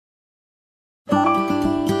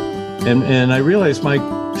And I realized my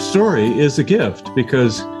story is a gift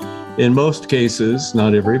because in most cases,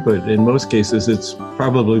 not every, but in most cases, it's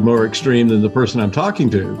probably more extreme than the person I'm talking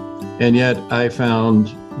to. And yet I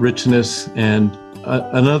found richness and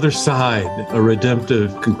another side, a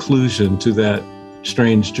redemptive conclusion to that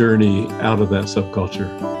strange journey out of that subculture.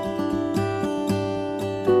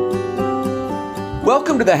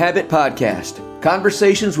 Welcome to the Habit Podcast,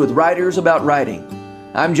 conversations with writers about writing.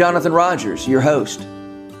 I'm Jonathan Rogers, your host.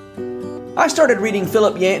 I started reading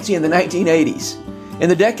Philip Yancey in the 1980s. In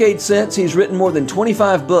the decade since, he's written more than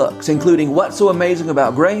 25 books, including What's So Amazing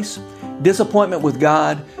About Grace, Disappointment with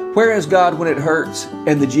God, Where Is God When It Hurts,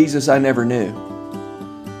 and The Jesus I Never Knew.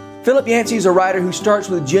 Philip Yancey is a writer who starts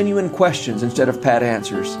with genuine questions instead of pat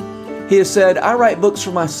answers. He has said, "I write books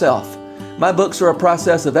for myself. My books are a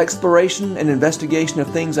process of exploration and investigation of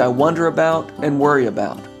things I wonder about and worry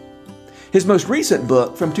about." His most recent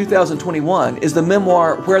book from 2021 is the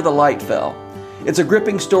memoir Where the Light Fell. It's a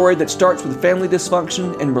gripping story that starts with family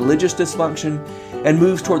dysfunction and religious dysfunction and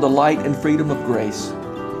moves toward the light and freedom of grace.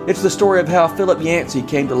 It's the story of how Philip Yancey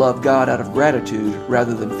came to love God out of gratitude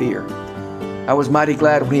rather than fear. I was mighty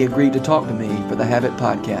glad when he agreed to talk to me for the Habit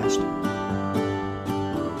Podcast.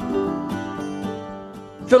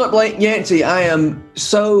 Philip Yancey, I am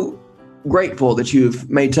so grateful that you've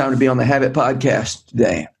made time to be on the Habit Podcast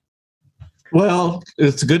today. Well,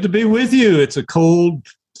 it's good to be with you. It's a cold,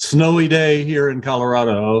 snowy day here in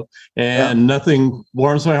Colorado, and nothing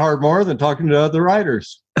warms my heart more than talking to other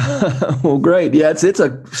writers. Well, great. Yeah, it's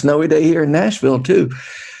a snowy day here in Nashville, too.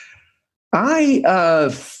 I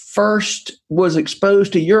first was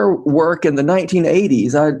exposed to your work in the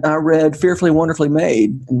 1980s. I read Fearfully, Wonderfully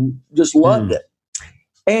Made and just loved it.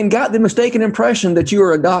 And got the mistaken impression that you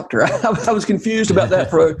were a doctor. I was confused about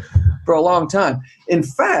that for a long time. In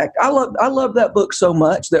fact, I loved that book so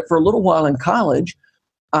much that for a little while in college,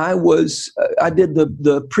 I did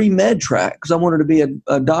the pre-med track because I wanted to be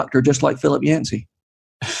a doctor just like Philip Yancey.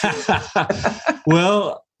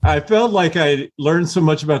 Well, I felt like I learned so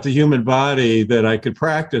much about the human body that I could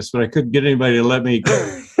practice, but I couldn't get anybody to let me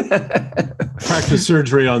practice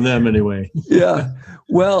surgery on them anyway. Yeah.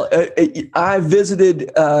 Well, I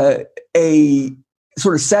visited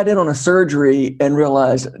sort of sat in on a surgery and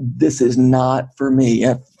realized this is not for me.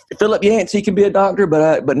 Philip Yancey can be a doctor,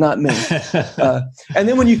 but not me. And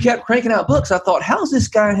then when you kept cranking out books, I thought, how does this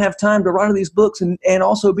guy have time to write these books and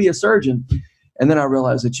also be a surgeon? And then I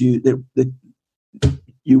realized that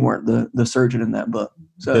you weren't the surgeon in that book.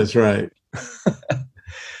 So, that's right.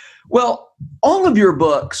 Well, all of your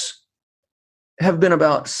books have been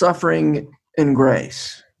about suffering and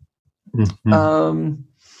grace. Mm-hmm.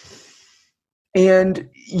 And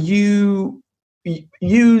you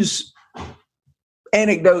use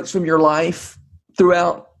anecdotes from your life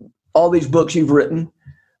throughout all these books you've written.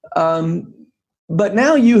 But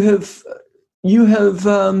now you have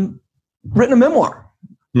written a memoir.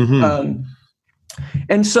 Mm-hmm.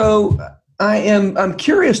 And so I'm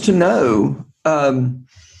curious to know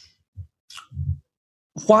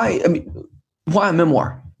why a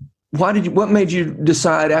memoir? What made you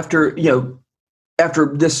decide after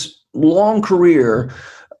this long career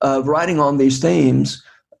of writing on these themes,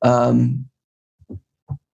 why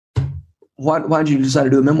did you decide to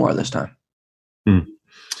do a memoir this time?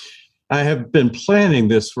 I have been planning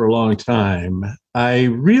this for a long time. I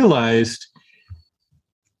realized,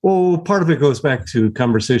 part of it goes back to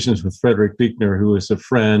conversations with Frederick Buechner, who is a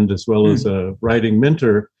friend as well as a writing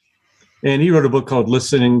mentor. And he wrote a book called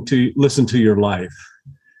Listen to Your Life.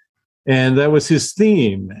 And that was his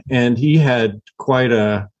theme. And he had quite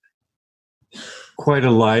a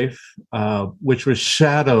life, which was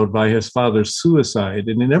shadowed by his father's suicide.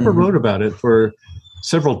 And he never wrote about it for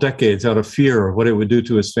several decades out of fear of what it would do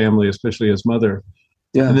to his family, especially his mother.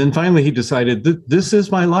 Yeah. And then finally he decided, this is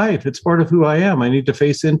my life. It's part of who I am. I need to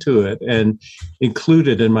face into it and include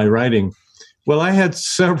it in my writing. Well, I had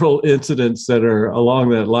several incidents that are along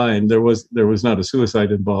that line. There was not a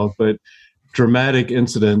suicide involved, but dramatic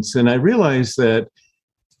incidents. And I realized that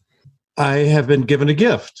I have been given a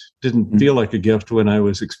gift. Didn't feel like a gift when I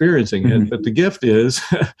was experiencing it, but the gift is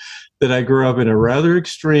that I grew up in a rather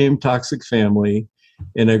extreme toxic family,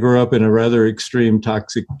 and I grew up in a rather extreme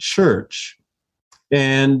toxic church.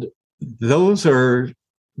 And those are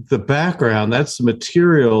the background. That's the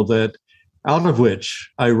material that out of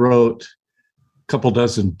which I wrote a couple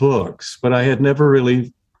dozen books, but I had never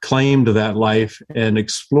really claimed that life and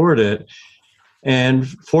explored it. And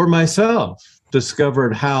for myself,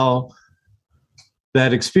 discovered how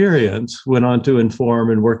that experience went on to inform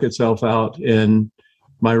and work itself out in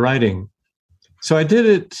my writing. So I did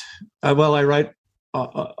it. I write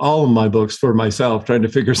all of my books for myself, trying to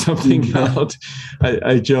figure something out.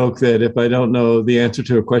 I joke that if I don't know the answer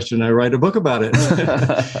to a question, I write a book about it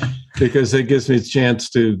because it gives me a chance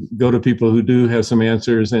to go to people who do have some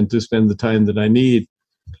answers and to spend the time that I need.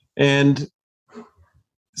 And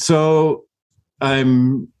so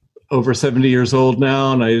I'm over 70 years old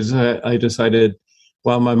now, and I decided,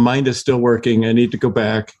 while my mind is still working, I need to go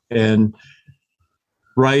back and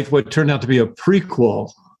write what turned out to be a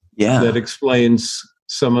prequel that explains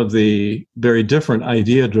some of the very different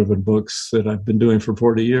idea-driven books that I've been doing for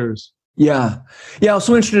 40 years. Yeah. I was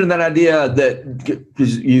so interested in that idea that,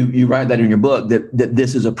 because you write that in your book, that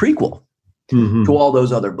this is a prequel to all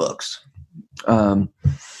those other books. Well,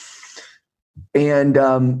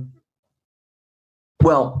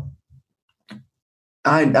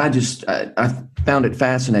 I found it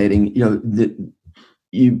fascinating, that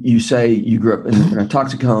you say you grew up in a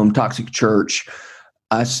toxic home, toxic church.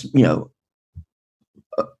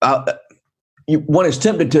 One is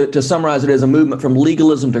tempted to summarize it as a movement from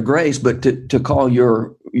legalism to grace, but to call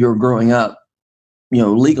your growing up,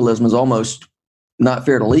 legalism is almost not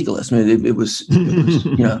fair to legalists. I mean, it was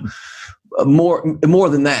more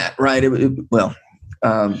than that, right?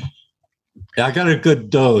 I got a good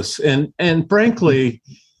dose, and frankly,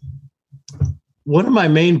 one of my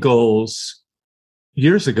main goals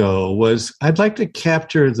years ago was I'd like to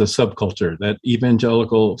capture the subculture, that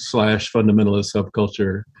evangelical / fundamentalist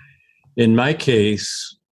subculture. In my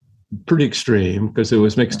case, pretty extreme, because it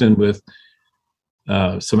was mixed in with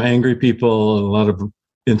some angry people, a lot of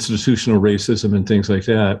institutional racism and things like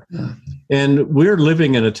that. Yeah. And we're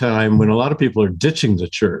living in a time when a lot of people are ditching the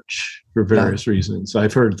church for various reasons.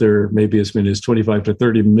 I've heard there may be as many as 25 to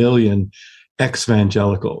 30 million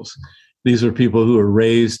ex-evangelicals. These are people who are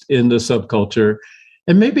raised in the subculture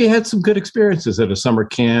and maybe had some good experiences at a summer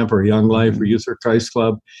camp or Young Life or Youth for Christ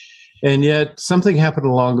Club. And yet something happened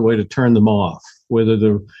along the way to turn them off, whether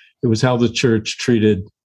it was how the church treated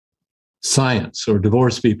science or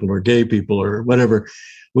divorced people or gay people or whatever.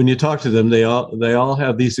 When you talk to them, they all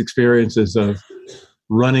have these experiences of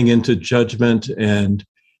running into judgment and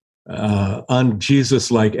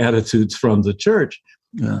un-Jesus-like attitudes from the church.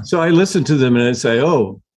 Yeah. So I listen to them and I say,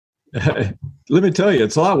 oh, let me tell you,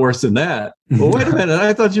 it's a lot worse than that. Well, wait a minute.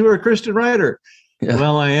 I thought you were a Christian writer. Yeah.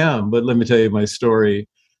 Well, I am, but let me tell you my story.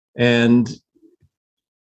 And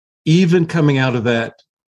even coming out of that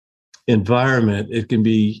environment, it can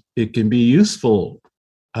be useful.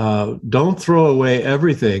 Don't throw away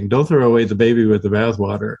everything. Don't throw away the baby with the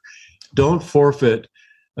bathwater. Don't forfeit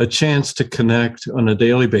a chance to connect on a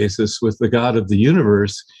daily basis with the God of the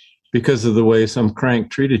universe because of the way some crank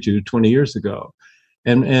treated you 20 years ago.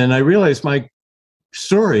 And I realized my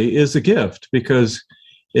story is a gift because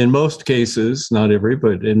in most cases, not every,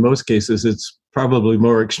 but in most cases, it's probably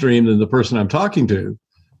more extreme than the person I'm talking to.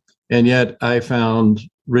 And yet I found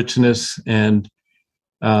richness and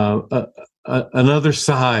another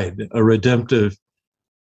side, a redemptive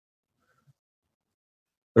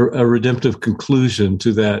conclusion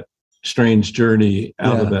to that strange journey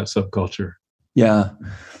out of that subculture. Yeah.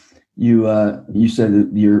 You said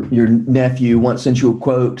that your nephew once sent you a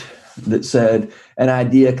quote that said, "An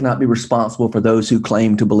idea cannot be responsible for those who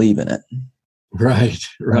claim to believe in it." Right.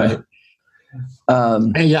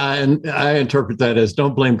 And I interpret that as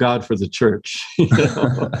don't blame God for the church,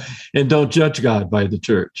 and don't judge God by the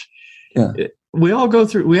church. Yeah. We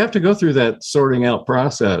have to go through that sorting out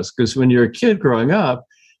process, because when you're a kid growing up,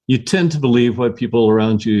 you tend to believe what people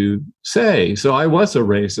around you say. So I was a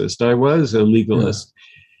racist. I was a legalist.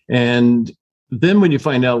 And then when you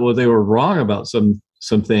find out, well, they were wrong about some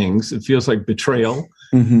things, it feels like betrayal.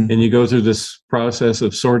 Mm-hmm. And you go through this process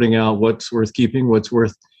of sorting out what's worth keeping, what's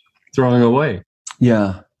worth throwing away.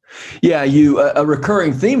 Yeah. A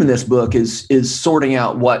recurring theme in this book is sorting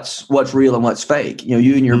out what's real and what's fake.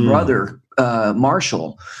 You and your brother,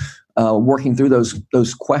 Marshall, working through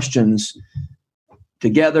those questions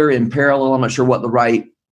together in parallel. I'm not sure what the right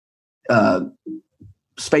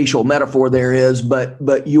spatial metaphor there is, but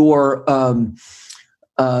your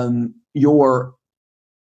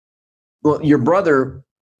brother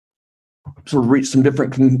sort of reached some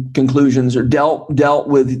different conclusions, or dealt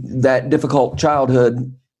with that difficult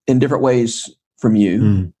childhood in different ways from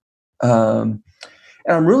you. And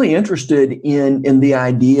I'm really interested in the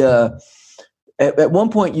idea. At one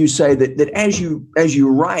point, you say that as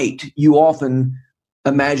you write, you often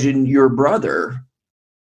imagine your brother,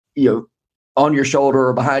 on your shoulder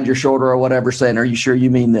or behind your shoulder or whatever, saying, "Are you sure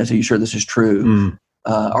you mean this? Are you sure this is true?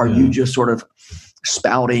 Are you just sort of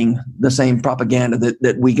spouting the same propaganda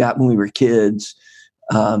that we got when we were kids?"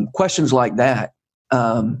 Questions like that.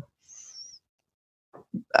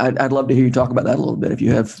 I'd love to hear you talk about that a little bit if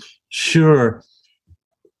you have. Sure.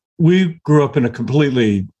 We grew up in a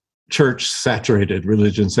completely church-saturated,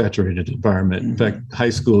 religion-saturated environment. In fact, high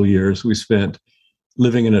school years we spent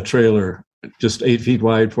living in a trailer, just 8 feet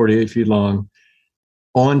wide, 48 feet long,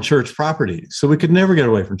 on church property. So we could never get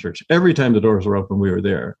away from church. Every time the doors were open, we were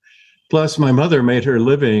there. Plus, my mother made her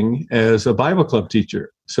living as a Bible club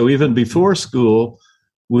teacher. So even before school,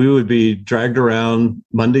 we would be dragged around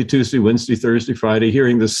Monday, Tuesday, Wednesday, Thursday, Friday,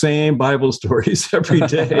 hearing the same Bible stories every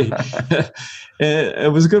day. And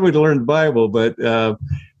it was a good way to learn the Bible, but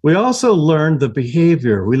we also learned the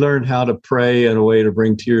behavior. We learned how to pray in a way to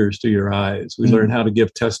bring tears to your eyes. We learned how to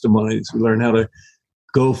give testimonies. We learned how to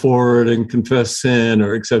go forward and confess sin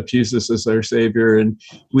or accept Jesus as our Savior. And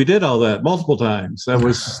we did all that multiple times. That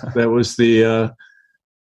was the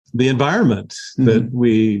environment that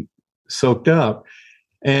we soaked up.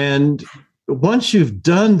 And once you've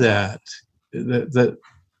done that, that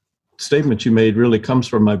statement you made really comes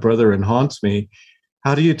from my brother and haunts me.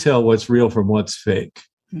 How do you tell what's real from what's fake?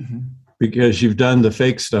 Because you've done the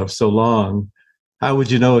fake stuff so long. How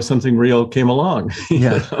would you know if something real came along?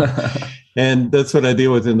 And that's what I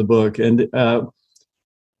deal with in the book. And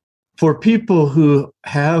for people who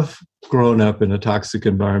have grown up in a toxic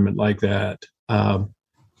environment like that, to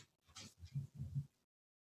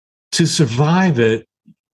survive it,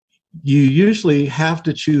 you usually have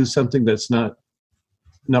to choose something that's not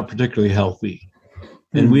particularly healthy.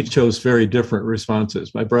 And we chose very different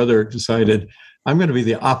responses. My brother decided, I'm going to be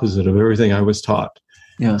the opposite of everything I was taught.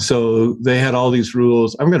 Yeah. So they had all these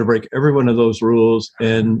rules. I'm going to break every one of those rules,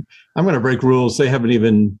 and I'm going to break rules they haven't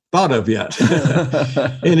even thought of yet.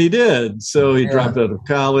 And he did. So he dropped out of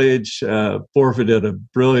college, forfeited a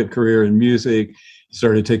brilliant career in music,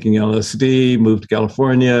 started taking LSD, moved to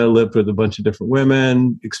California, lived with a bunch of different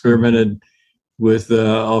women, experimented with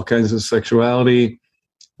all kinds of sexuality,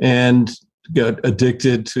 and got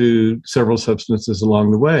addicted to several substances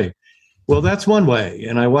along the way. Well, that's one way.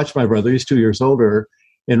 And I watched my brother, he's 2 years older,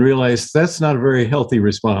 and realized that's not a very healthy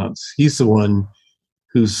response. He's the one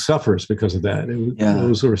who suffers because of that.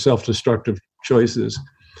 Those were self-destructive choices.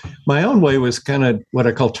 My own way was kind of what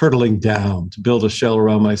I call turtling down, to build a shell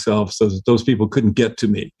around myself so that those people couldn't get to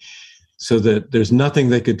me, so that there's nothing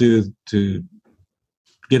they could do to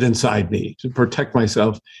get inside me, to protect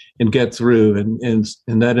myself and get through.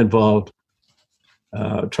 And that involved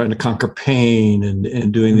trying to conquer pain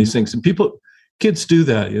and doing these things. And kids do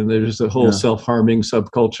that. There's a whole self-harming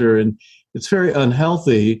subculture, and it's very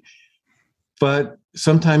unhealthy. But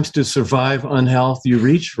sometimes to survive unhealth, you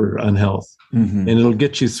reach for unhealth, and it'll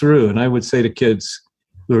get you through. And I would say to kids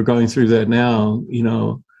who are going through that now,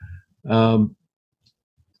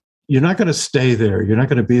 you're not going to stay there. You're not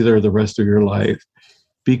going to be there the rest of your life.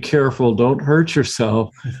 Be careful. Don't hurt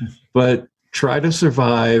yourself, but try to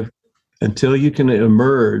survive until you can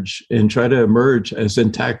emerge, and try to emerge as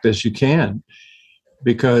intact as you can.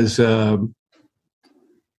 Because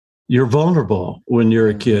you're vulnerable when you're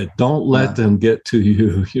a kid. Don't let them get to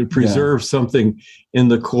you. You preserve something in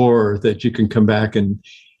the core that you can come back and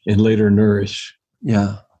later nourish.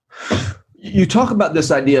 Yeah. You talk about this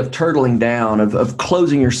idea of turtling down, of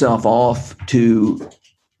closing yourself off to,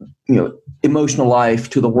 emotional life,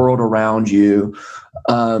 to the world around you.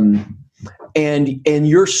 And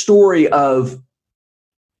your story of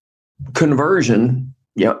conversion,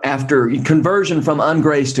 after conversion from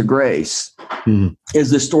ungrace to grace,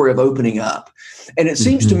 is this story of opening up. And it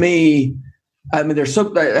seems to me, I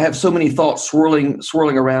have so many thoughts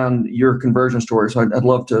swirling around your conversion story. So I'd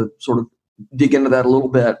love to sort of dig into that a little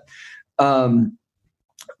bit.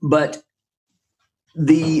 But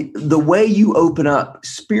the way you open up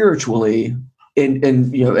spiritually, and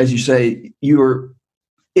as you say, you are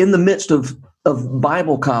in the midst of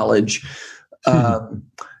Bible college.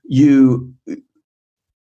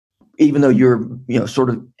 Even though you're, sort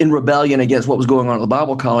of in rebellion against what was going on at the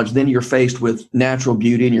Bible college, then you're faced with natural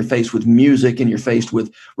beauty, and you're faced with music, and you're faced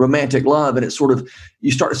with romantic love, and it's sort of, you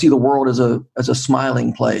start to see the world as a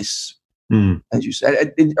smiling place, as you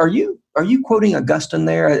said. Are you quoting Augustine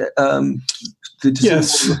there? Yes,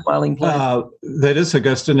 see the smiling place. That is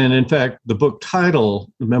Augustine, and in fact, the book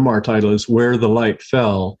title, the memoir title, is "Where the Light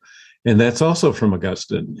Fell," and that's also from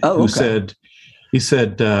Augustine, who said. He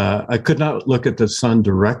said, I could not look at the sun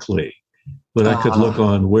directly, but I could look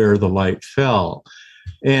on where the light fell.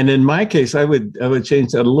 And in my case, I would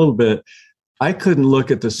change that a little bit. I couldn't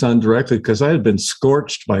look at the sun directly because I had been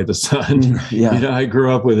scorched by the sun. I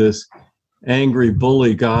grew up with this angry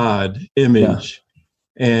bully God image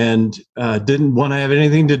and didn't want to have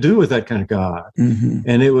anything to do with that kind of God.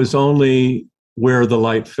 And it was only where the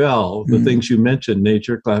light fell, the things you mentioned,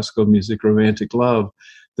 nature, classical music, romantic love,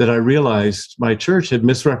 that I realized my church had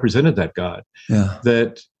misrepresented that God. Yeah.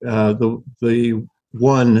 That the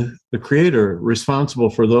one, the creator, responsible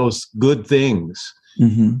for those good things,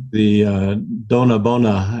 the dona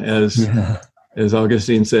bona, as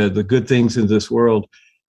Augustine said, the good things in this world,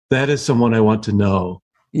 that is someone I want to know.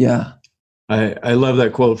 Yeah. I love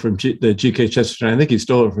that quote from the G.K. Chesterton. I think he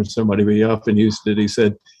stole it from somebody, but he often used it. He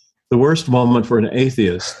said, the worst moment for an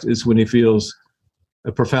atheist is when he feels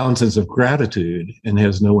a profound sense of gratitude and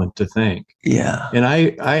has no one to thank. Yeah. And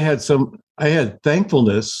I had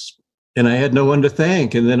thankfulness and I had no one to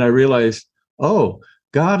thank. And then I realized, oh,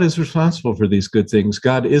 God is responsible for these good things.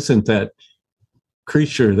 God isn't that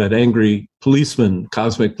creature, that angry policeman,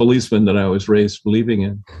 cosmic policeman that I was raised believing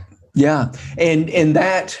in. Yeah. And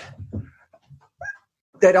that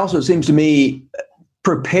also seems to me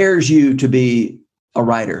prepares you to be a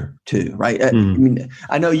writer too, right? I mean,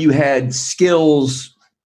 I know you had skills,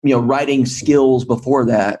 writing skills before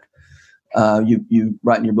that. You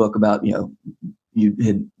write in your book about, you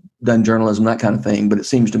had done journalism, that kind of thing. But it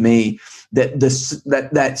seems to me that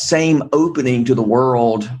that same opening to the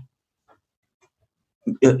world,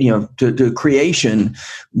 to creation,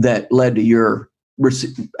 that led to your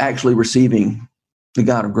actually receiving the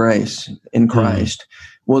God of grace in Christ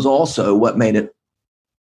was also what made it,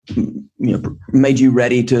 made you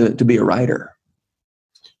ready to be a writer.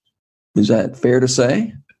 Is that fair to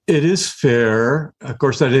say? It is fair. Of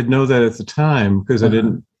course, I didn't know that at the time because I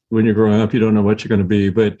didn't. When you're growing up, you don't know what you're going to be.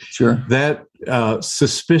 But sure, that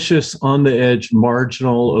suspicious, on the edge,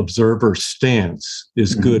 marginal observer stance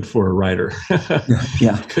is good for a writer.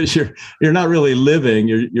 Yeah, because you're not really living;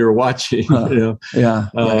 you're watching.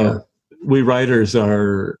 We writers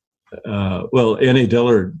are. Annie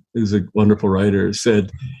Dillard, who's a wonderful writer,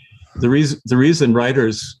 said the reason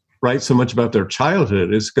writers write so much about their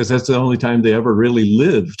childhood is because that's the only time they ever really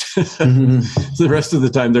lived. The rest of the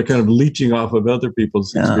time they're kind of leeching off of other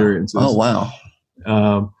people's experiences. Oh,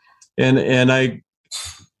 wow. And I,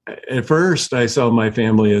 at first I saw my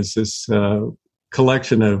family as this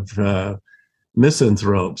collection of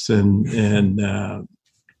misanthropes and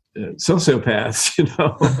sociopaths,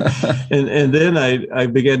 and then I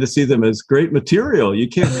began to see them as great material. You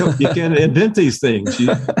can't invent these things.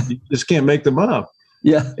 You just can't make them up.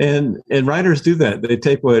 Yeah. And writers do that. They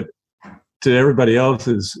take what to everybody else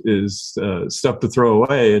is stuff to throw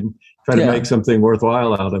away and try to make something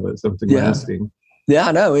worthwhile out of it, something lasting. Yeah,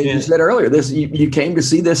 I know. You said earlier, this you came to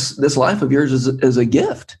see this life of yours as a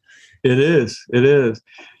gift. It is.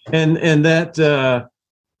 And that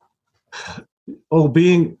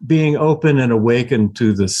being open and awakened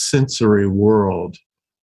to the sensory world,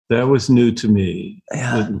 that was new to me.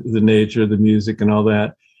 Yeah. The nature, the music, and all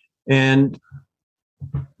that. And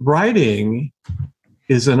writing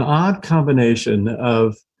is an odd combination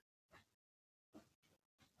of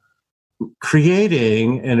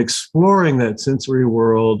creating and exploring that sensory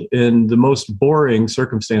world in the most boring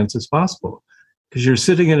circumstances possible. Because you're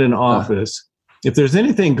sitting in an office. If there's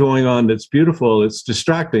anything going on that's beautiful, it's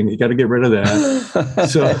distracting. You got to get rid of that.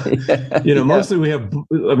 So, mostly we have,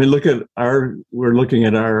 we're looking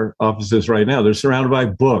at our offices right now. They're surrounded by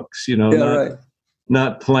books,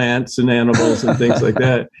 not plants and animals and things like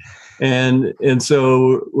that. And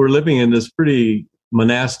so we're living in this pretty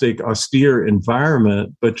monastic, austere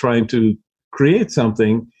environment, but trying to create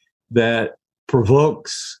something that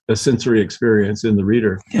provokes a sensory experience in the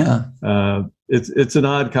reader. Yeah. It's an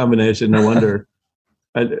odd combination. No wonder.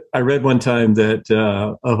 I read one time that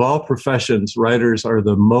of all professions, writers are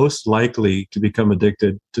the most likely to become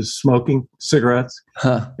addicted to smoking, cigarettes,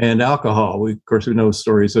 and alcohol. We know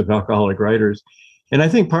stories of alcoholic writers. And I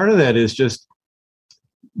think part of that is just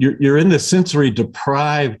you're in this sensory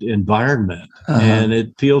deprived environment, and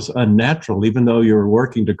it feels unnatural, even though you're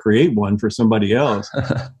working to create one for somebody else.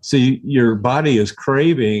 So your body is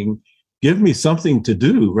craving, give me something to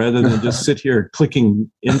do rather than just sit here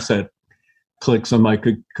clicking inset clicks on my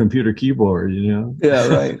computer keyboard, Yeah,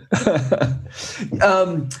 right.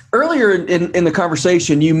 Earlier in the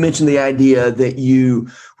conversation, you mentioned the idea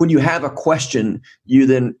that when you have a question,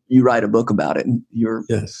 you write a book about it. And you're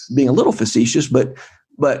being a little facetious, but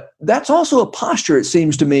that's also a posture, it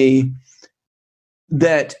seems to me,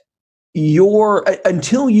 that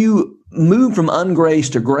until you move from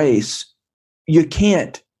ungrace to grace, you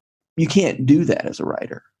can't do that as a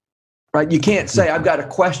writer. Right? You can't say, I've got a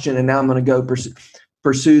question and now I'm going to go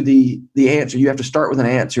pursue the answer. You have to start with an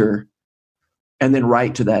answer and then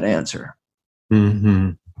write to that answer. Mm-hmm.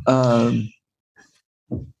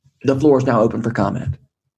 The floor is now open for comment.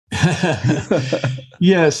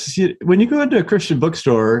 Yes. When you go into a Christian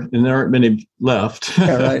bookstore, and there aren't many left,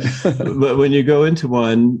 Yeah, right. but when you go into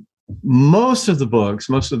one, most of the books,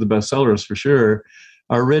 most of the bestsellers for sure,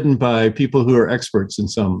 are written by people who are experts in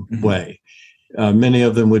some way. Many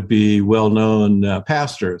of them would be well-known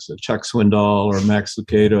pastors, Chuck Swindoll or Max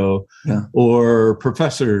Lucado, or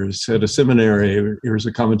professors at a seminary. Here's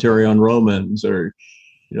a commentary on Romans, or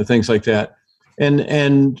things like that.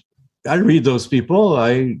 And I read those people.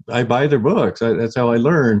 I buy their books. That's how I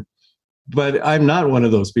learn. But I'm not one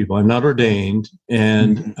of those people. I'm not ordained,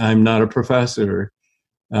 and I'm not a professor.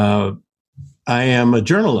 I am a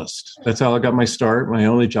journalist. That's how I got my start. My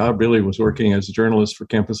only job really was working as a journalist for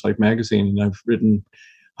Campus Life magazine, and I've written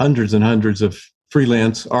hundreds and hundreds of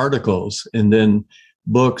freelance articles and then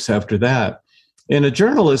books after that. And a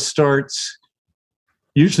journalist starts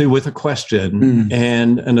usually with a question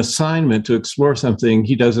and an assignment to explore something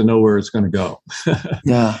he doesn't know where it's going to go.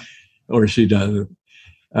 Or she doesn't.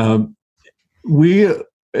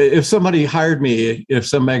 If somebody hired me, if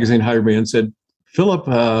some magazine hired me and said, Philip,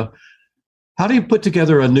 how do you put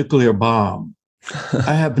together a nuclear bomb?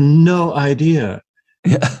 I have no idea.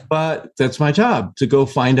 But that's my job, to go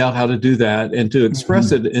find out how to do that and to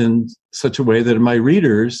express it in such a way that my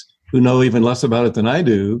readers, who know even less about it than I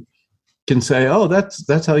do, can say, oh,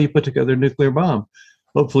 that's how you put together a nuclear bomb.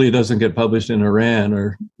 Hopefully it doesn't get published in Iran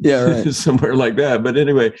or somewhere like that. But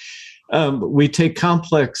anyway, we take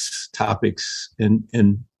complex topics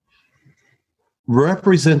and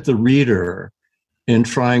represent the reader in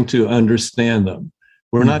trying to understand them.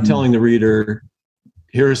 We're not telling the reader,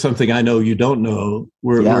 here's something I know you don't know.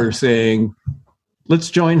 We're saying,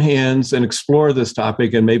 let's join hands and explore this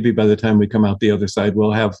topic, and maybe by the time we come out the other side,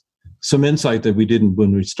 we'll have some insight that we didn't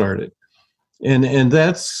when we started. And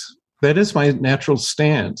that is my natural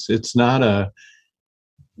stance. It's not an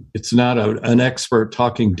expert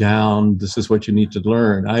talking down, this is what you need to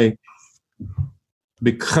learn.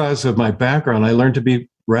 Because of my background, I learned to be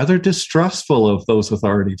rather distrustful of those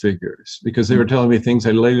authority figures, because they were telling me things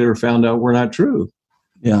I later found out were not true.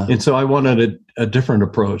 And so I wanted a different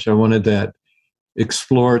approach. I wanted that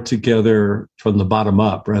explore together from the bottom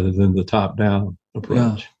up rather than the top down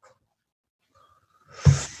approach.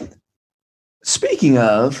 Speaking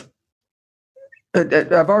of,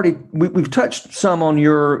 we've touched some on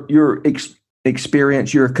your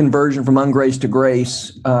experience, your conversion from ungrace to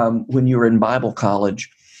grace when you were in Bible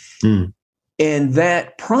college. And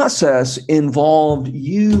that process involved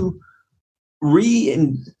you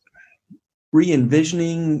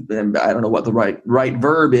re-envisioning, and I don't know what the right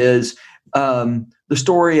verb is, the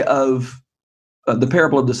story of the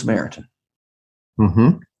parable of the Samaritan.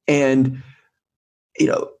 And,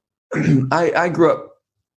 I grew up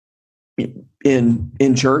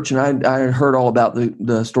in church, and I heard all about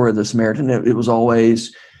the story of the Samaritan. It was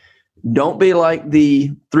always, don't be like the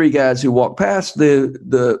three guys who walked past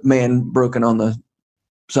the man broken on the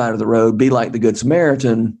side of the road. Be like the Good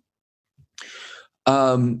Samaritan,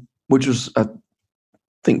 which was, I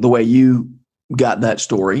think, the way you got that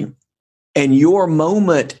story. And your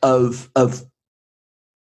moment of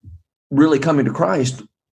really coming to Christ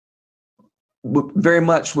very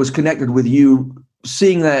much was connected with you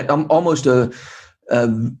seeing that almost a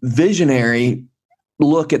visionary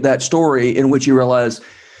look at that story, in which you realize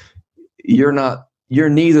you're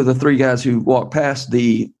neither the three guys who walked past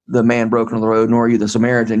the man broken on the road, nor are you the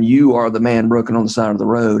Samaritan. You are the man broken on the side of the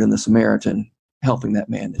road, and the Samaritan helping that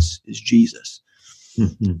man is Jesus.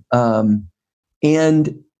 And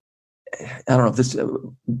I don't know if this,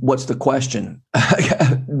 what's the question?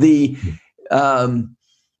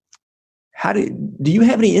 Do you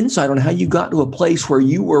have any insight on how you got to a place where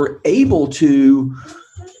you were able to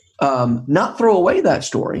not throw away that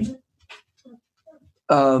story,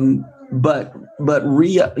 but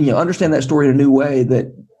understand that story in a new way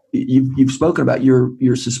that you've spoken about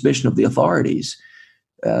your suspicion of the authorities?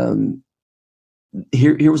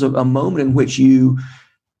 Here was a moment in which you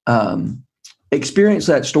experienced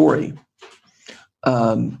that story,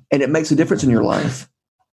 and it makes a difference in your life.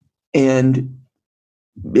 And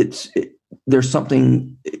there's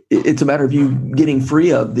something. It's a matter of you getting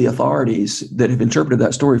free of the authorities that have interpreted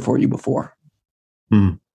that story for you before.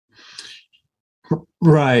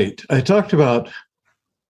 Right. I talked about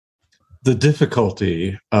the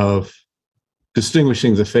difficulty of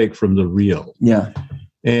distinguishing the fake from the real. Yeah.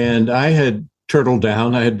 And I had turtled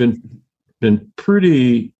down. I had been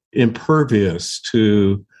pretty impervious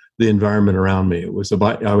to the environment around me.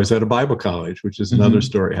 I was at a Bible college, which is another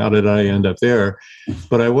story. How did I end up there?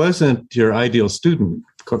 But I wasn't your ideal student.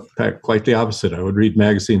 Quite the opposite. I would read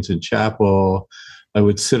magazines in chapel. I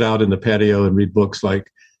would sit out in the patio and read books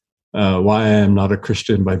like Why I Am Not a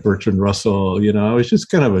Christian by Bertrand Russell. I was just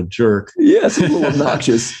kind of a jerk. Yes, a little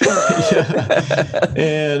obnoxious. Yeah.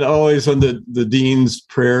 And always on the dean's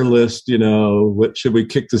prayer list, what should we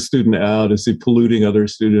kick the student out? Is he polluting other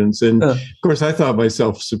students? And of course, I thought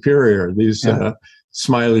myself superior. These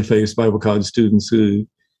smiley face Bible college students who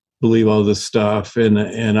believe all this stuff,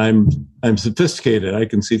 and I'm sophisticated. I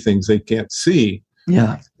can see things they can't see.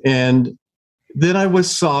 Yeah. And then I was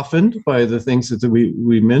softened by the things that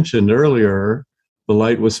we mentioned earlier. The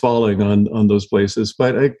light was falling on those places.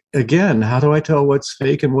 But again, how do I tell what's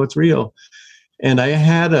fake and what's real? And I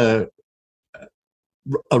had a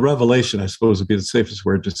revelation, I suppose would be the safest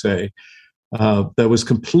word to say, that was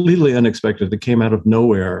completely unexpected. It came out of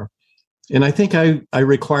nowhere. And I think I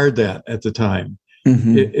required that at the time.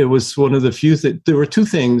 Mm-hmm. It was one of the few that there were two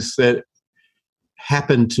things that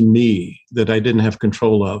happened to me that I didn't have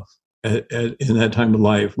control of in that time of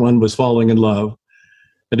life. One was falling in love.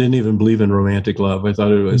 I didn't even believe in romantic love. I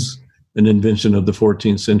thought it was an invention of the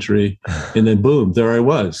 14th century. And then boom, there I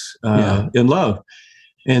was in love.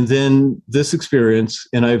 And then this experience,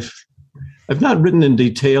 and I've not written in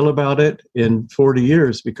detail about it in 40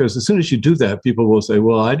 years, because as soon as you do that, people will say,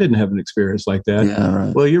 well, I didn't have an experience like that. Yeah,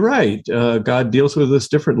 right. Well, you're right. God deals with us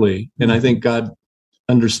differently. And I think God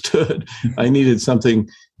understood I needed something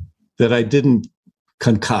that I didn't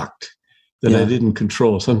concoct, that I didn't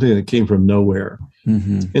control, something that came from nowhere.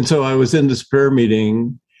 Mm-hmm. And so I was in this prayer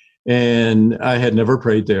meeting, and I had never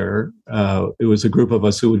prayed there. It was a group of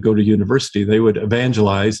us who would go to university. They would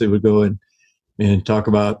evangelize. They would go and talk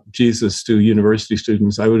about Jesus to university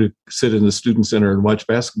students. I would sit in the student center and watch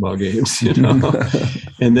basketball games,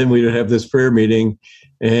 and then we would have this prayer meeting,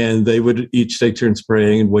 and they would each take turns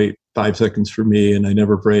praying and wait 5 seconds for me. And I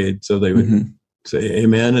never prayed. So they would say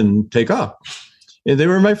amen and take off. And they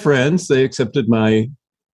were my friends. They accepted my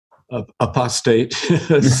apostate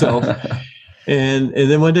self. And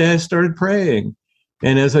then one day I started praying.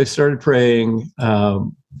 And as I started praying,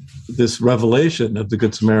 this revelation of the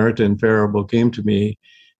Good Samaritan parable came to me.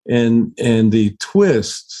 And the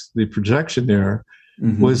twist, the projection there,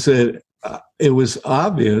 was that it was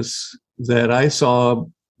obvious that I saw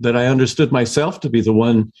that I understood myself to be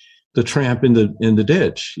the tramp in the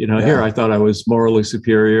ditch. Here I thought I was morally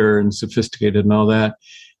superior and sophisticated and all that.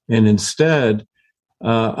 And instead,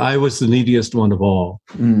 I was the neediest one of all.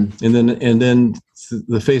 And then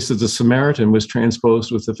the face of the Samaritan was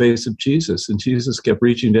transposed with the face of Jesus. And Jesus kept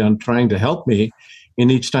reaching down, trying to help me.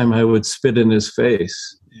 And each time I would spit in his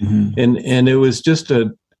face. And it was just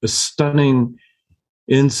a stunning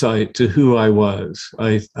insight to who I was.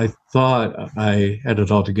 I thought I had it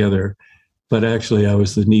all together, but actually I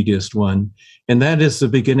was the neediest one. And that is the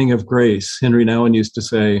beginning of grace. Henry Nouwen used to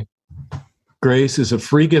say, grace is a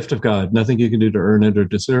free gift of God. Nothing you can do to earn it or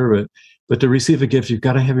deserve it. But to receive a gift, you've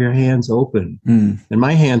got to have your hands open. And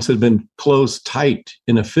my hands had been closed tight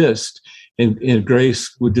in a fist, and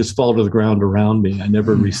grace would just fall to the ground around me. I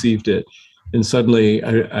never received it. And suddenly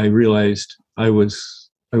I realized I was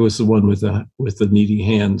the one with the needy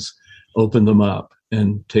hands. Open them up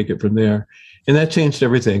and take it from there. And that changed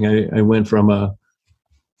everything. I went from a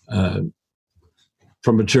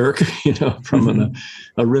jerk, from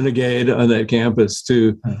a renegade on that campus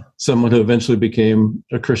to someone who eventually became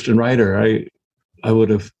a Christian writer. I would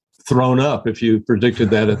have thrown up if you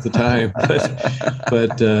predicted that at the time.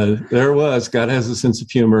 But there it was. God has a sense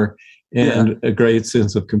of humor and a great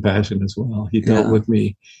sense of compassion as well. He dealt with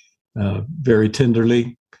me very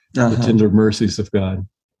tenderly, the tender mercies of God.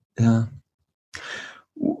 Yeah.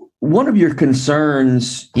 One of your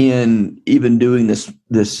concerns in even doing this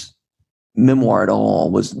memoir at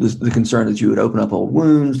all was the concern that you would open up old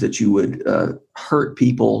wounds, that you would hurt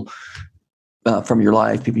people from your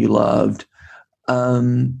life, people you loved.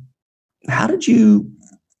 How did you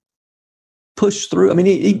push through? I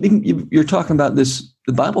mean, you're talking about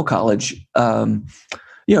the Bible college.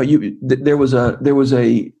 There was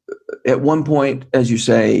a at one point, as you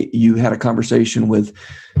say, you had a conversation with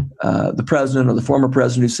the president or the former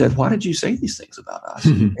president who said, "Why did you say these things about us?"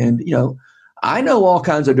 And I know all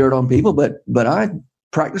kinds of dirt on people, but I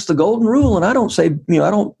practice the golden rule, and I don't say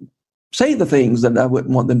the things that I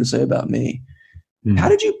wouldn't want them to say about me.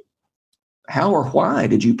 How or why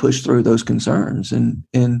did you push through those concerns? And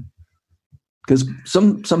because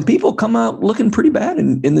some people come out looking pretty bad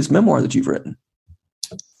in this memoir that you've written.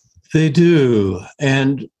 They do.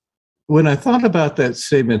 And when I thought about that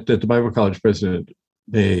statement that the Bible College president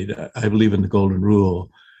made, I believe in the golden rule.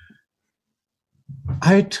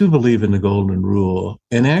 I too believe in the golden rule.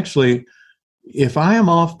 And actually, if I am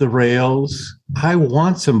off the rails, I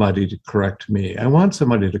want somebody to correct me. I want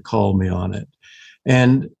somebody to call me on it.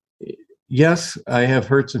 And, yes, I have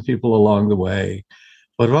hurt some people along the way,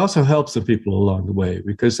 but it also helps the people along the way,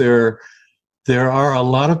 because there are a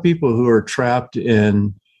lot of people who are trapped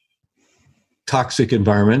in toxic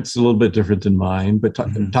environments, a little bit different than mine, but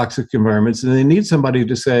toxic environments, and they need somebody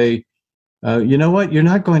to say, you know what, you're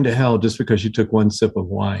not going to hell just because you took one sip of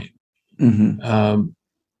wine.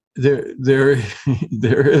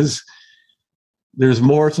 There's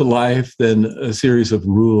more to life than a series of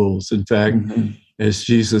rules. In fact, as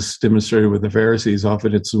Jesus demonstrated with the Pharisees,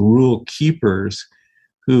 often it's the rule keepers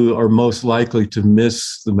who are most likely to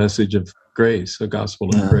miss the message of grace, the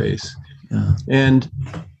gospel of grace. And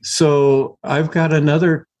so I've got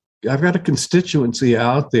a constituency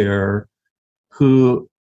out there who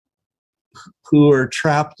are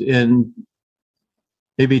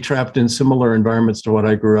maybe trapped in similar environments to what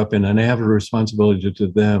I grew up in, and I have a responsibility to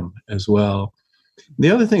them as well.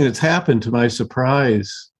 The other thing that's happened, to my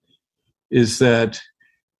surprise, is that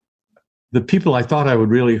the people I thought I would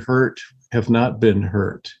really hurt have not been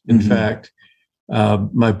hurt. In fact,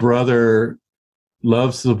 my brother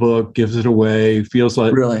loves the book, gives it away, feels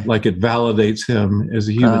like it validates him as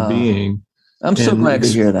a human being. I'm so glad to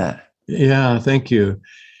hear that. Yeah, thank you.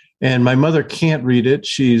 And my mother can't read it.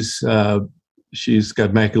 She's got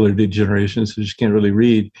macular degeneration, so she can't really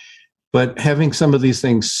read. But having some of these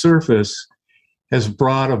things surface has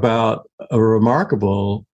brought about a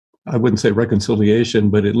remarkable, I wouldn't say reconciliation,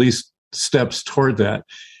 but at least steps toward that.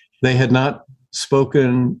 They had not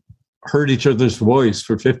heard each other's voice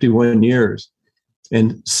for 51 years.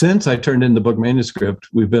 And since I turned in the book manuscript,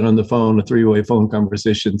 we've been on the phone, a 3-way phone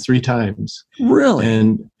conversation 3 times. Really?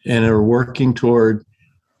 And are working toward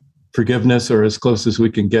forgiveness, or as close as we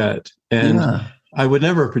can get. And I would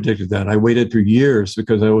never have predicted that. I waited for years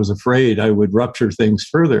because I was afraid I would rupture things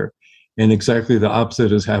further. And exactly the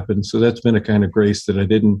opposite has happened. So that's been a kind of grace that I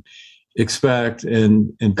didn't expect,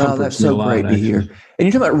 and comforts me a lot. That's so great to hear. And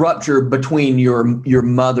you're talking about rupture between your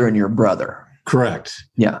mother and your brother. Correct.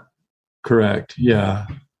 Yeah. Correct. Yeah.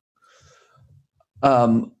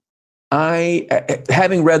 I,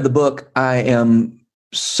 having read the book, I am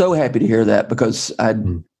so happy to hear that, because I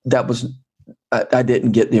didn't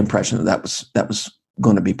get the impression that was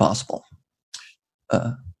going to be possible.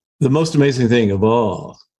 The most amazing thing of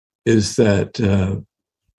all is that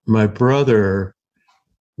my brother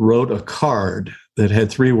wrote a card that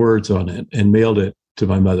had 3 words on it and mailed it to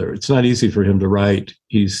my mother. It's not easy for him to write.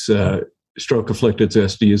 He's stroke afflicted, so he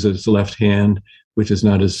has to use his left hand, which is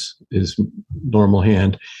not his normal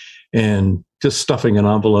hand, and just stuffing an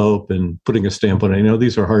envelope and putting a stamp on it.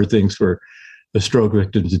 These are hard things for a stroke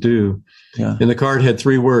victim to do. Yeah. And the card had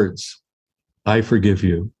 3 words: "I forgive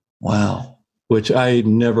you." Wow. Which I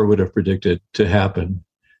never would have predicted to happen.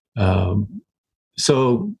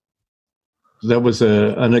 So that was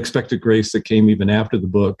an unexpected grace that came even after the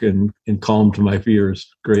book, and calmed my fears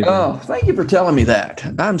greatly. Oh, thank you for telling me that.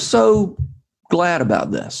 I'm so glad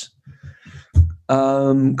about this,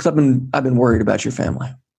 because I've been worried about your family.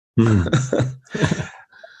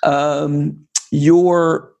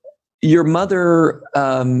 Your mother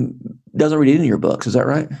doesn't read any of your books, is that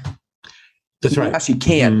right? That's right. She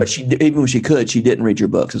can't, but even when she could, she didn't read your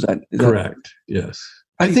books. Is that correct? Yes.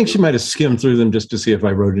 I think she might have skimmed through them just to see if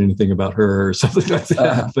I wrote anything about her or something like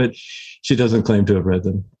that, but she doesn't claim to have read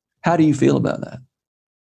them. How do you feel about that?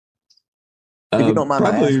 If you don't mind,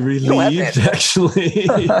 probably relieved, actually.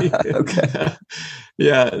 Okay.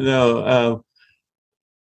 Yeah. No.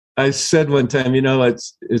 I said one time,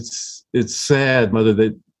 it's sad, Mother,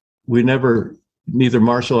 that neither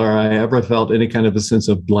Marshall or I ever felt any kind of a sense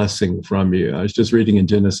of blessing from you. I was just reading in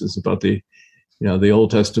Genesis about the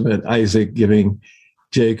Old Testament, Isaac giving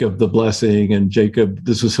Jacob the blessing, and Jacob,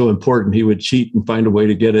 this was so important, he would cheat and find a way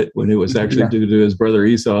to get it when it was actually due to his brother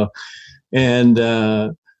Esau. And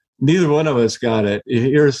neither one of us got it.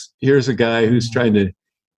 Here's a guy who's trying to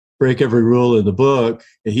break every rule in the book.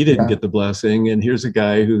 He didn't get the blessing. And here's a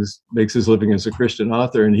guy who makes his living as a Christian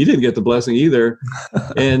author, and he didn't get the blessing either.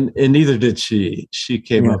 and neither did she. She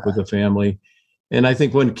came up with a family. And I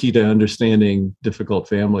think one key to understanding difficult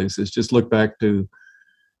families is just look back to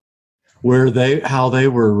how they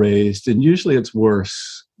were raised. And usually it's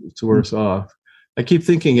worse. It's worse off. I keep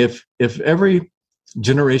thinking if every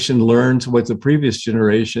generation learns what the previous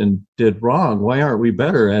generation did wrong, why aren't we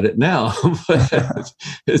better at it now? But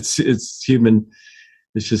it's human.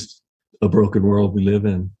 It's just a broken world we live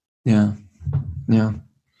in. Yeah. Yeah.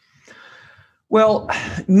 Well,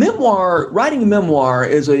 writing a memoir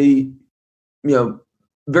is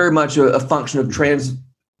very much a function of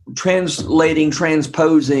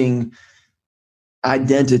transposing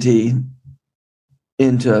identity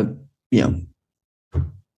into,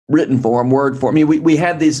 written form, word form. I mean, we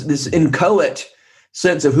have this inchoate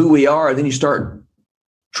sense of who we are. Then you start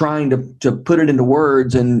trying to put it into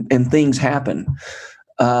words, and things happen.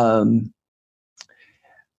 I'm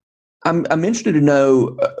interested to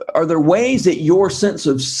know, are there ways that your sense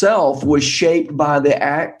of self was shaped by the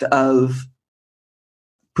act of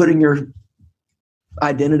putting your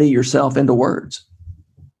identity, yourself, into words?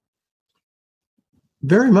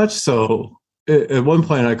 Very much so. At one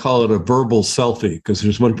point, I call it a verbal selfie because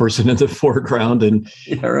there's one person in the foreground, and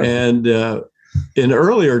in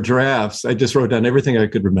earlier drafts, I just wrote down everything I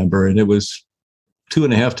could remember, and it was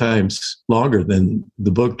 2.5 times longer than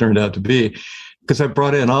the book turned out to be, because I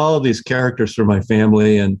brought in all of these characters from my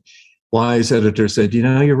family, and wise editor said,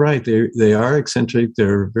 you're right, they are eccentric,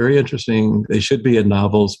 they're very interesting, they should be in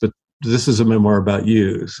novels, but this is a memoir about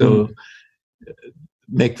you, so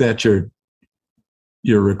make that your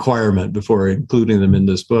requirement before including them in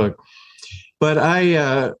this book. But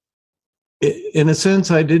I, in a sense,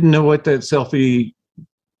 I didn't know what that selfie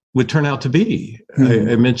would turn out to be.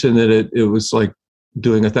 I mentioned that it was like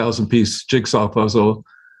doing 1,000-piece jigsaw puzzle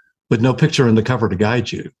with no picture on the cover to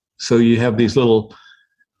guide you. So you have these little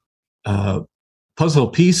puzzle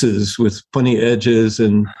pieces with funny edges,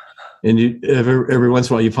 and you every once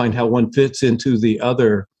in a while you find how one fits into the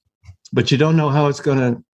other, but you don't know how it's going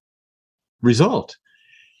to result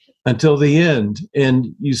until the end.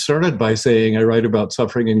 And you started by saying, I write about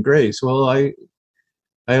suffering and grace. Well, I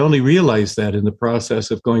only realized that in the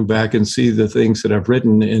process of going back and see the things that I've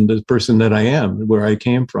written in the person that I am, where I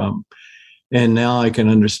came from. And now I can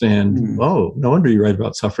understand, oh, no wonder you write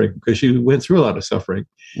about suffering, because you went through a lot of suffering.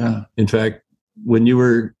 Yeah. In fact, when you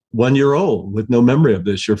were 1 year old with no memory of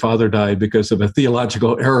this, your father died because of a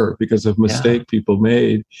theological error, because of a mistake people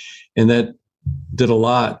made. And that did a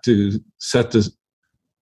lot to set the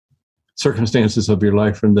circumstances of your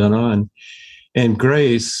life from then on. And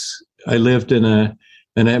grace, I lived in an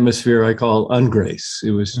atmosphere I call ungrace.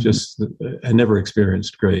 It was just, I never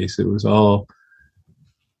experienced grace. It was all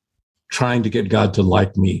trying to get God to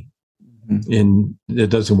like me. And it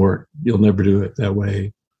doesn't work. You'll never do it that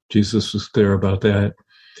way. Jesus was clear about that.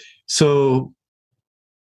 So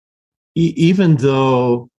even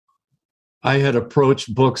though I had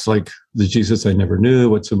approached books like The Jesus I Never Knew,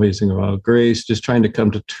 What's Amazing About Grace, just trying to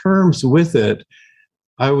come to terms with it,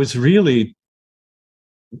 I was really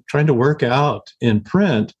trying to work out in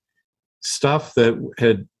print stuff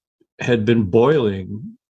that had been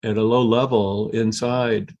boiling at a low level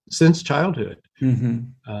inside since childhood.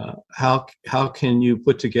 How can you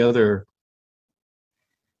put together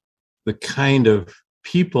the kind of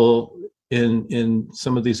people in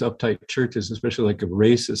some of these uptight churches, especially like a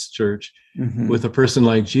racist church, with a person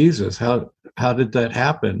like Jesus? How did that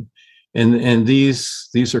happen? And these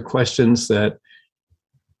are questions that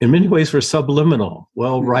in many ways were subliminal.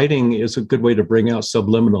 Well, writing is a good way to bring out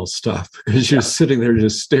subliminal stuff, because you're sitting there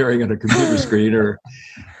just staring at a computer screen or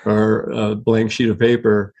a blank sheet of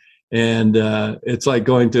paper. And it's like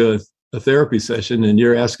going to a therapy session, and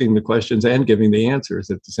you're asking the questions and giving the answers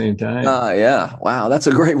at the same time. Yeah. Wow. That's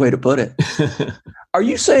a great way to put it. Are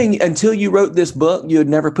you saying until you wrote this book, you had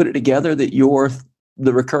never put it together, that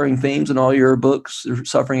the recurring themes in all your books are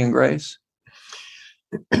suffering and grace?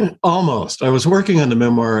 Almost. I was working on the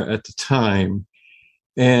memoir at the time,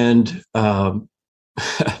 and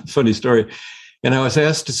funny story. And I was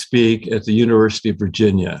asked to speak at the University of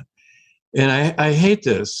Virginia. And I hate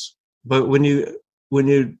this, but when you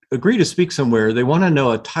agree to speak somewhere, they want to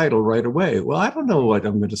know a title right away. Well, I don't know what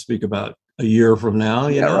I'm going to speak about a year from now.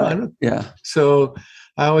 You know? Right. So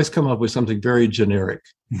I always come up with something very generic,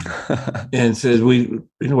 and says,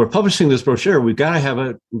 we're publishing this brochure. We've got to have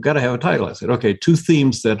a title. I said, okay, 2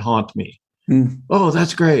 themes that haunt me. Oh,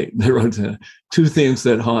 that's great. They wrote 2 themes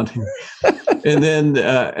that haunt me. And then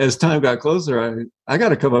as time got closer, I got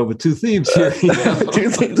to come up with 2 themes here. 2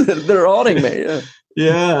 themes that are haunting me.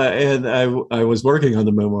 Yeah, and I was working on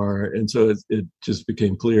the memoir, and so it just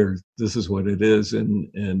became clear this is what it is, and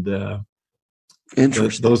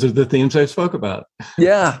interesting. Those are the themes I spoke about.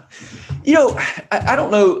 Yeah, I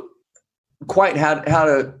don't know quite how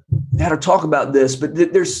to talk about this, but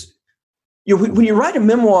there's when you write a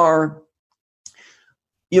memoir,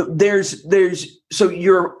 there's so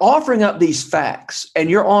you're offering up these facts, and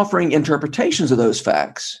you're offering interpretations of those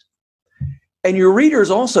facts. And your reader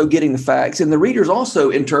is also getting the facts, and the reader is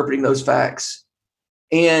also interpreting those facts.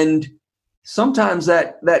 And sometimes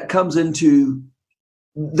that comes into,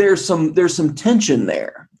 there's some tension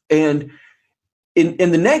there. And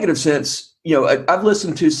in the negative sense, I've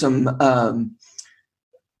listened to some,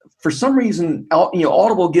 for some reason,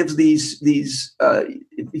 Audible gives these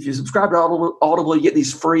if you subscribe to Audible, you get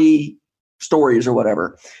these free stories or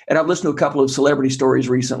whatever. And I've listened to a couple of celebrity stories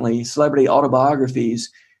recently, celebrity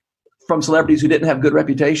autobiographies from celebrities who didn't have good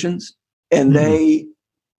reputations. And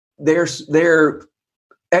their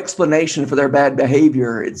explanation for their bad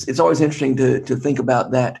behavior, it's always interesting to think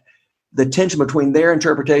about that, the tension between their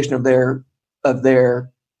interpretation of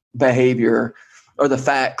their behavior or the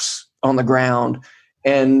facts on the ground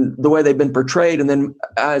and the way they've been portrayed. And then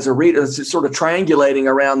as a reader, it's sort of triangulating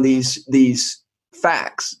around these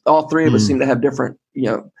facts. All three of us seem to have different,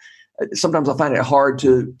 sometimes I find it hard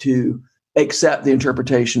to accept the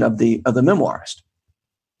interpretation of the memoirist.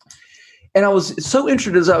 And I was so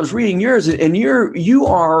interested as I was reading yours, and you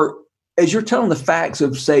are, as you're telling the facts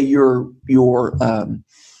of, say, your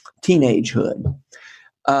teenagehood,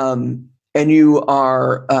 and you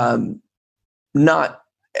are not,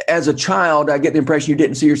 as a child, I get the impression you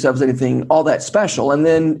didn't see yourself as anything all that special. And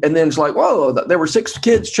then it's like, whoa, there were 6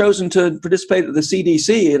 kids chosen to participate at the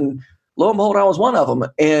CDC, and lo and behold, I was one of them.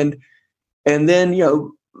 And then,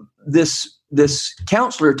 this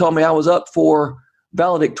counselor told me I was up for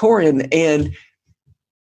valedictorian. And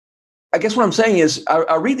I guess what I'm saying is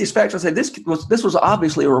I read these facts and I say, this was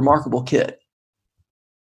obviously a remarkable kid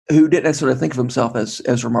who didn't necessarily think of himself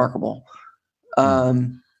as remarkable.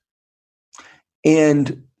 And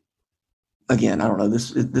again, I don't know,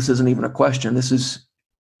 this isn't even a question. This is,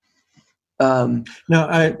 no,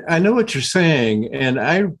 I know what you're saying. And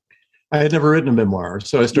I had never written a memoir.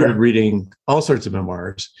 So I started reading all sorts of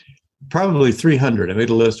memoirs. Probably 300. I made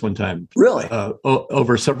a list one time. Really?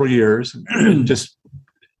 Over several years. And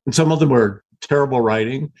some of them were terrible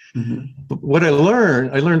writing. Mm-hmm. But what I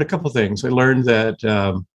learned a couple of things. I learned that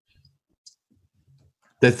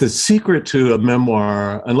the secret to a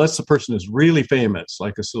memoir, unless the person is really famous,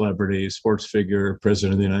 like a celebrity, sports figure,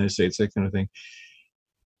 president of the United States, that kind of thing,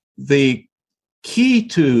 the key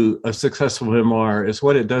to a successful memoir is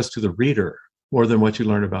what it does to the reader more than what you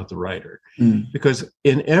learn about the writer. Because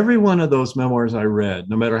in every one of those memoirs I read,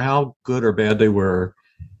 no matter how good or bad they were,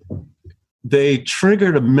 they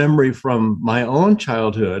triggered a memory from my own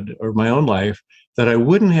childhood or my own life that I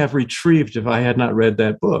wouldn't have retrieved if I had not read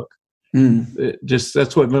that book.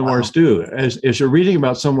 That's what memoirs do. As you're reading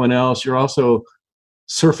about someone else, you're also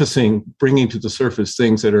bringing to the surface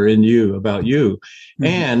things that are in you, about you.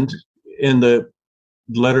 And in the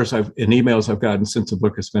letters and emails I've gotten since the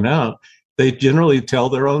book has been out, they generally tell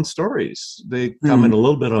their own stories. They comment a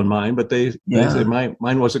little bit on mine, but they say mine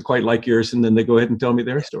wasn't quite like yours, and then they go ahead and tell me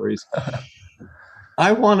their stories.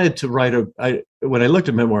 I wanted to write when I looked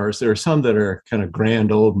at memoirs, there are some that are kind of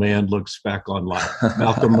grand old man looks back on life.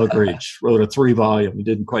 Malcolm Muggeridge wrote a 3-volume. He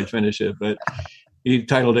didn't quite finish it, but he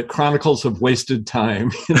titled it Chronicles of Wasted Time.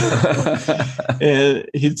 And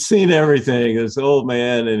he'd seen everything as an old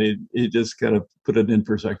man, and he just kind of put it in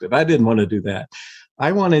perspective. I didn't want to do that.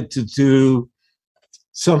 I wanted to do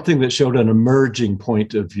something that showed an emerging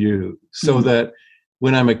point of view, so that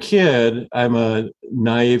when I'm a kid, I'm a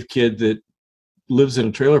naive kid that lives in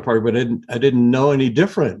a trailer park, but I didn't know any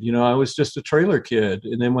different. I was just a trailer kid.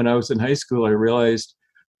 And then when I was in high school, I realized,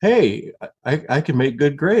 hey, I can make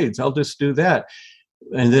good grades. I'll just do that.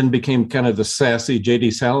 And then became kind of the sassy J.D.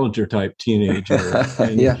 Salinger type teenager.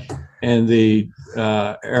 And the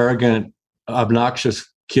arrogant, obnoxious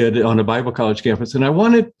kid on a Bible college campus. And I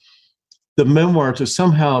wanted the memoir to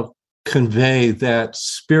somehow convey that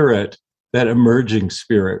spirit, that emerging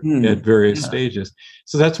spirit at various stages.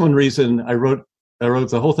 So that's one reason I wrote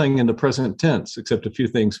the whole thing in the present tense, except a few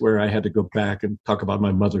things where I had to go back and talk about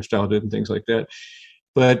my mother's childhood and things like that.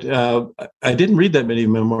 But I didn't read that many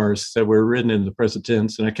memoirs that were written in the present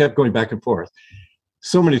tense, and I kept going back and forth.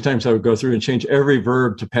 So many times I would go through and change every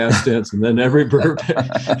verb to past tense, and then every verb.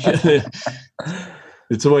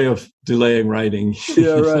 It's a way of delaying writing.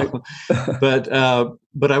 Yeah, right.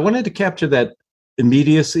 But I wanted to capture that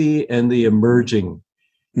immediacy and the emerging,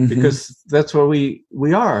 because that's what we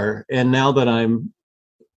are. And now that I'm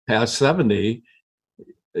past 70,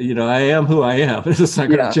 I am who I am. It's not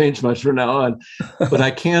going to change much from now on. But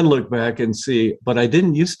I can look back and see, but I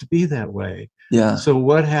didn't used to be that way. Yeah. So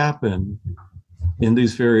what happened in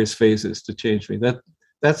these various phases to change me?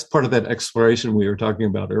 That's part of that exploration we were talking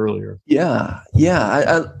about earlier. Yeah.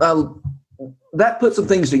 That put some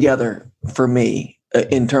things together for me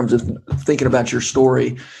in terms of thinking about your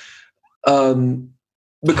story.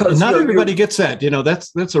 Because not everybody gets that.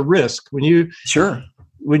 That's a risk when you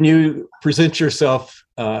present yourself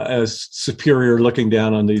as superior, looking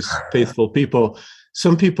down on these faithful people.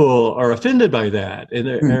 Some people are offended by that, and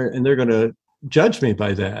they're going to judge me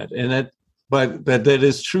by that, But that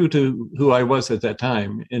is true to who I was at that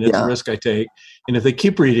time, and it's a risk I take. And if they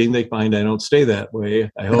keep reading, they find I don't stay that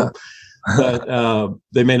way, I hope. but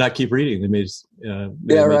they may not keep reading. They may just,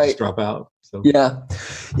 just drop out. So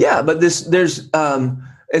But that's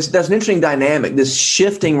an interesting dynamic. This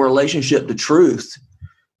shifting relationship to truth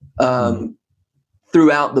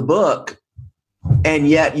throughout the book, and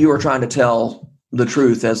yet you are trying to tell the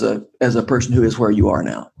truth as a person who is where you are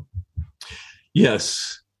now.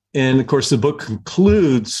 Yes. And of course, the book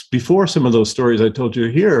concludes before some of those stories I told you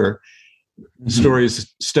here,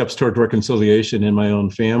 stories, steps toward reconciliation in my own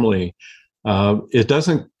family. It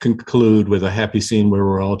doesn't conclude with a happy scene where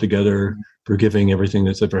we're all together forgiving everything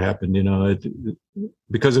that's ever happened,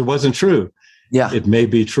 because it wasn't true. Yeah. It may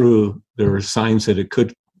be true. There are signs that it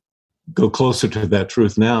could go closer to that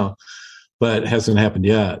truth now, but it hasn't happened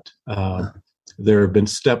yet. There have been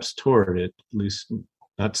steps toward it, at least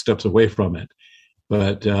not steps away from it.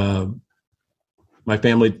 But my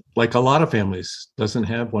family, like a lot of families, doesn't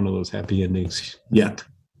have one of those happy endings yet.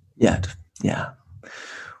 Yeah.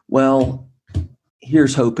 Well,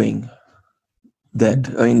 here's hoping that,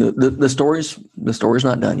 the story's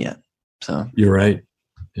not done yet. So you're right.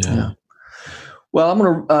 Yeah. Well, I'm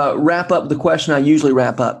going to wrap up the question I usually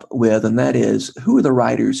wrap up with, and that is, who are the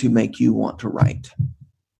writers who make you want to write?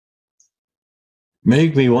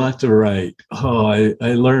 Make me want to write. Oh, I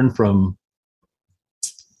learned from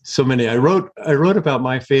so many. I wrote about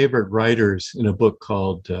my favorite writers in a book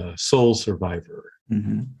called Soul Survivor.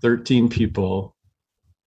 13 people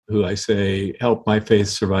who I say helped my faith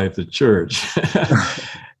survive the church.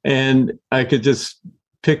 And I could just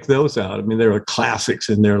pick those out. I mean, there are classics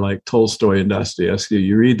in there like Tolstoy and Dostoevsky.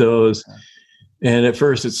 You read those, and at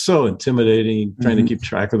first it's so intimidating trying to keep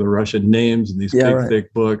track of the Russian names in these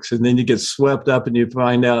thick books. And then you get swept up and you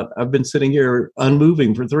find out I've been sitting here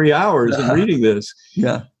unmoving for 3 hours and reading this.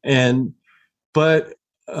 Yeah. But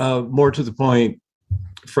more to the point,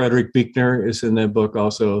 Frederick Buechner is in that book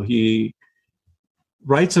also. He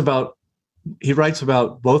writes about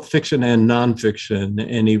both fiction and nonfiction,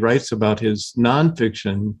 and he writes about his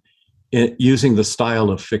nonfiction using the style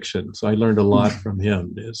of fiction. So I learned a lot from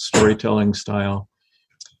him, his storytelling style.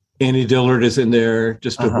 Annie Dillard is in there,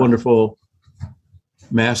 just a wonderful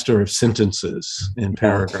master of sentences and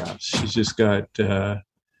paragraphs. She's got the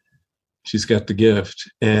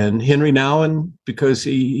gift. And Henry Nouwen, because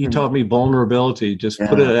he taught me vulnerability, just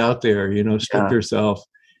put it out there, strip yourself.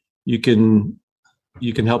 You can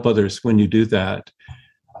help others when you do that.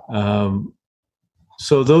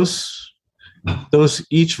 So those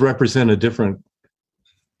each represent a different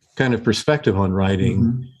kind of perspective on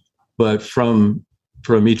writing, but from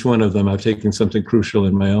each one of them, I've taken something crucial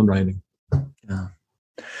in my own writing. Yeah.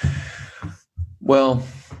 Well,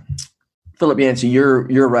 Philip Yancey,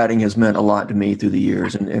 your writing has meant a lot to me through the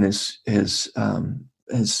years, and has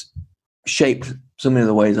shaped so many of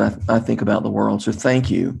the ways I think about the world. So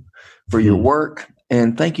thank you for your work,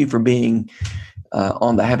 and thank you for being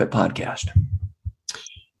on the Habit Podcast.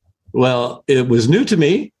 Well, it was new to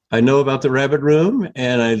me. I know about the Rabbit Room,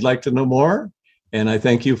 and I'd like to know more. And I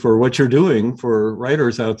thank you for what you're doing for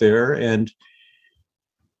writers out there. And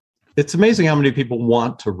it's amazing how many people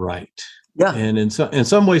want to write. Yeah. And in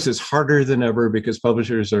some ways, it's harder than ever because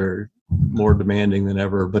publishers are more demanding than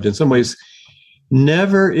ever. But in some ways,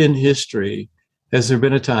 never in history has there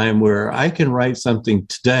been a time where I can write something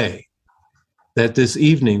today that this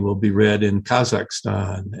evening will be read in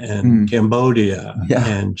Kazakhstan and Cambodia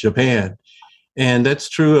and Japan. And that's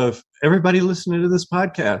true of everybody listening to this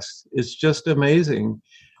podcast. It's just amazing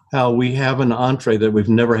how we have an entree that we've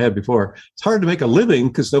never had before. It's hard to make a living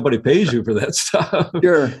because nobody pays you for that stuff.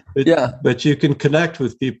 Sure. But you can connect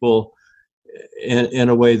with people in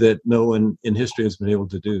a way that no one in history has been able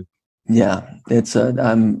to do. Yeah, it's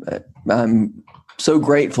I'm so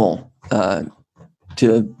grateful to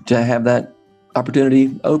have that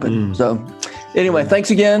opportunity open. So anyway, thanks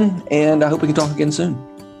again, and I hope we can talk again soon.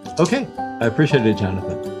 Okay, I appreciate it,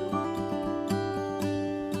 Jonathan.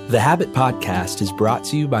 The Habit Podcast is brought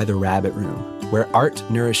to you by The Rabbit Room, where art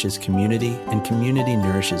nourishes community and community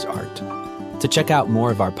nourishes art. To check out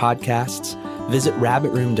more of our podcasts, visit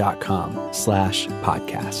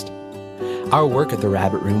rabbitroom.com/podcast. Our work at The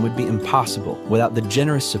Rabbit Room would be impossible without the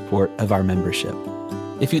generous support of our membership.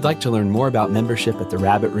 If you'd like to learn more about membership at The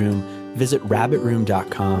Rabbit Room, visit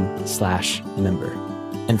rabbitroom.com/member.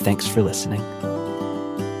 And thanks for listening.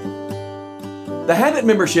 The Habit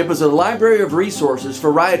Membership is a library of resources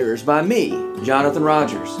for writers by me, Jonathan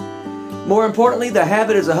Rogers. More importantly, The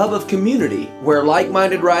Habit is a hub of community where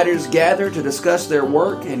like-minded writers gather to discuss their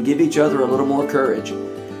work and give each other a little more courage.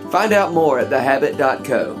 Find out more at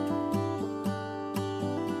thehabit.co.